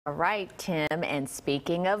All right, Tim, and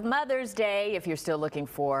speaking of Mother's Day, if you're still looking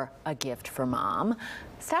for a gift for mom,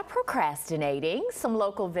 stop procrastinating. Some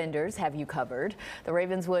local vendors have you covered. The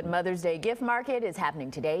Ravenswood Mother's Day gift market is happening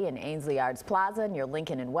today in Ainsley Arts Plaza near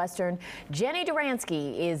Lincoln and Western. Jenny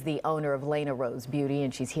Duranski is the owner of Lena Rose Beauty,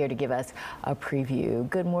 and she's here to give us a preview.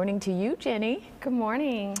 Good morning to you, Jenny. Good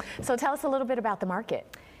morning. So tell us a little bit about the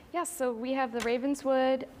market. Yes, so we have the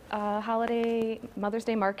Ravenswood Holiday Mother's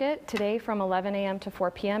Day Market today from 11 a.m. to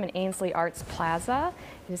 4 p.m. in Ainsley Arts Plaza.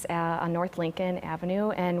 It is on North Lincoln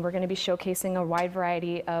Avenue, and we're going to be showcasing a wide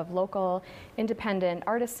variety of local independent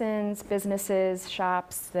artisans, businesses,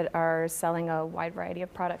 shops that are selling a wide variety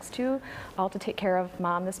of products too, all to take care of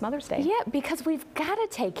Mom this Mother's Day. Yeah, because we've got to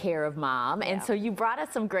take care of Mom, and so you brought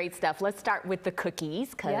us some great stuff. Let's start with the cookies,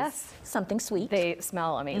 because something sweet. They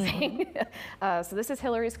smell amazing. So this is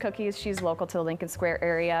Hillary's Cookies. She's local to the Lincoln Square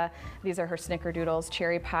area. These are her snickerdoodles,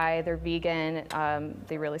 cherry pie. They're vegan.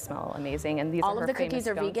 They really smell amazing. And these all are her of the cookies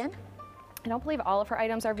are scones. vegan? I don't believe all of her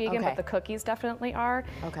items are vegan, but the cookies definitely are.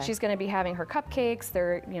 She's going to be having her cupcakes.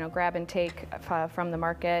 They're, grab and take from the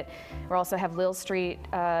market. We also have Lil Street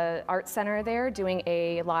Art Center there doing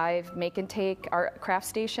a live make and take art craft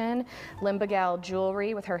station. Limbagal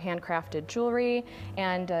Jewelry with her handcrafted jewelry,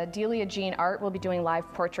 and Delia Jean Art will be doing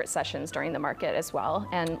live portrait sessions during the market as well.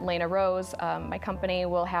 And Lena Rose, my company,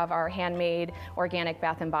 will have our handmade organic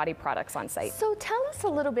bath and body products on site. So tell us a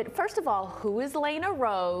little bit. First of all, who is Lena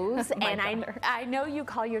Rose? And I know you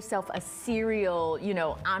call yourself a serial,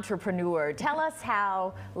 entrepreneur. Tell us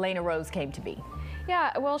how Lena Rose came to be.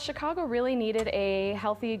 Yeah, well, Chicago really needed a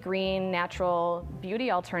healthy, green, natural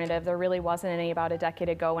beauty alternative. There really wasn't any about a decade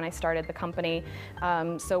ago when I started the company.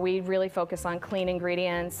 So we really focus on clean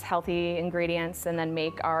ingredients, healthy ingredients, and then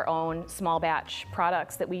make our own small batch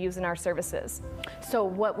products that we use in our services. So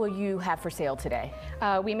what will you have for sale today?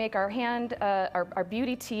 We make our our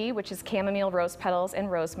beauty tea, which is chamomile, rose petals, and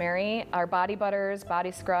rosemary, our body butters,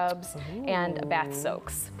 body scrubs, and bath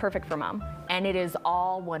soaks. Perfect for Mom. And it is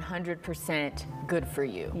all 100% good for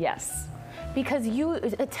you. Yes. Because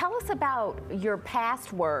tell us about your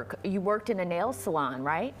past work. You worked in a nail salon,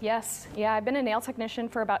 right? Yes. Yeah, I've been a nail technician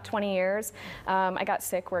for about 20 years. I got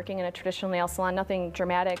sick working in a traditional nail salon, nothing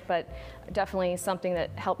dramatic, but definitely something that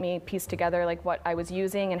helped me piece together like what I was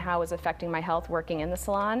using and how it was affecting my health working in the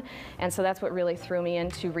salon. And so that's what really threw me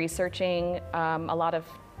into researching a lot of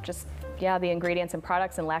the ingredients and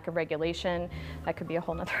products and lack of regulation. That could be a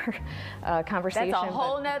whole nother conversation. That's a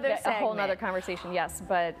whole nother segment. A whole nother conversation, yes.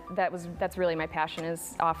 But that's really my passion,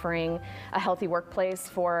 is offering a healthy workplace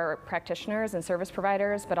for practitioners and service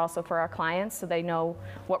providers, but also for our clients, so they know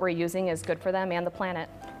what we're using is good for them and the planet.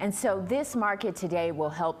 And so this market today will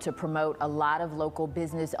help to promote a lot of local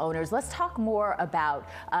business owners. Let's talk more about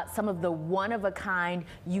some of the one-of-a-kind,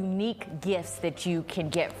 unique gifts that you can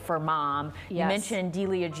get for Mom. Yes. You mentioned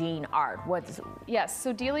Delia Jean Art. Yes,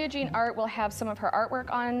 so Delia Jean Art will have some of her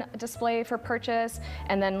artwork on display for purchase,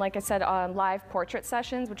 and then, like I said, live portrait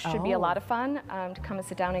sessions, which should be a lot of fun to come and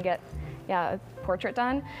sit down and get a portrait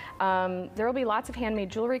done. There will be lots of handmade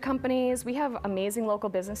jewelry companies. We have amazing local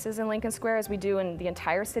businesses in Lincoln Square, as we do in the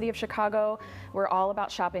entire city of Chicago. We're all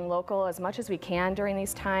about shopping local as much as we can during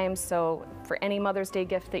these times. So for any Mother's Day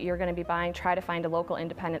gift that you're going to be buying, try to find a local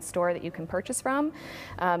independent store that you can purchase from.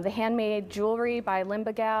 The handmade jewelry by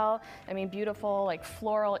Limbagal, beautiful like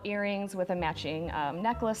floral earrings with a matching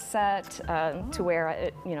necklace set to wear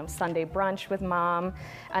at Sunday brunch with Mom.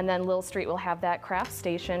 And then Lil Street will have that craft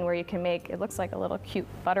station where you can make, it looks like a little cute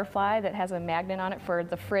butterfly that has a magnet on it for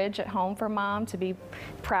the fridge at home for Mom to be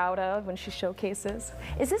proud of when she showcases.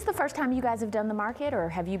 Is this the first time you guys have done the market, or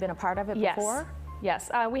have you been a part of it before? Yes,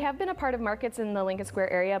 we have been a part of markets in the Lincoln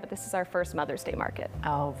Square area, but this is our first Mother's Day market.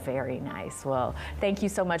 Oh, very nice. Well, thank you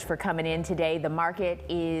so much for coming in today. The market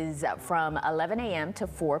is from 11 a.m. to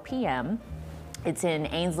 4 p.m. It's in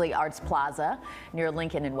Ainsley Arts Plaza near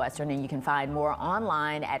Lincoln and Western, and you can find more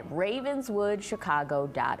online at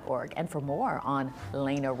ravenswoodchicago.org. And for more on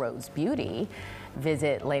Lena Rose Beauty,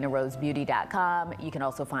 visit lenarosebeauty.com. You can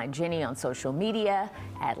also find Jenny on social media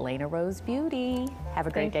at Lena Rose Beauty. Have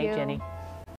a great day, Jenny.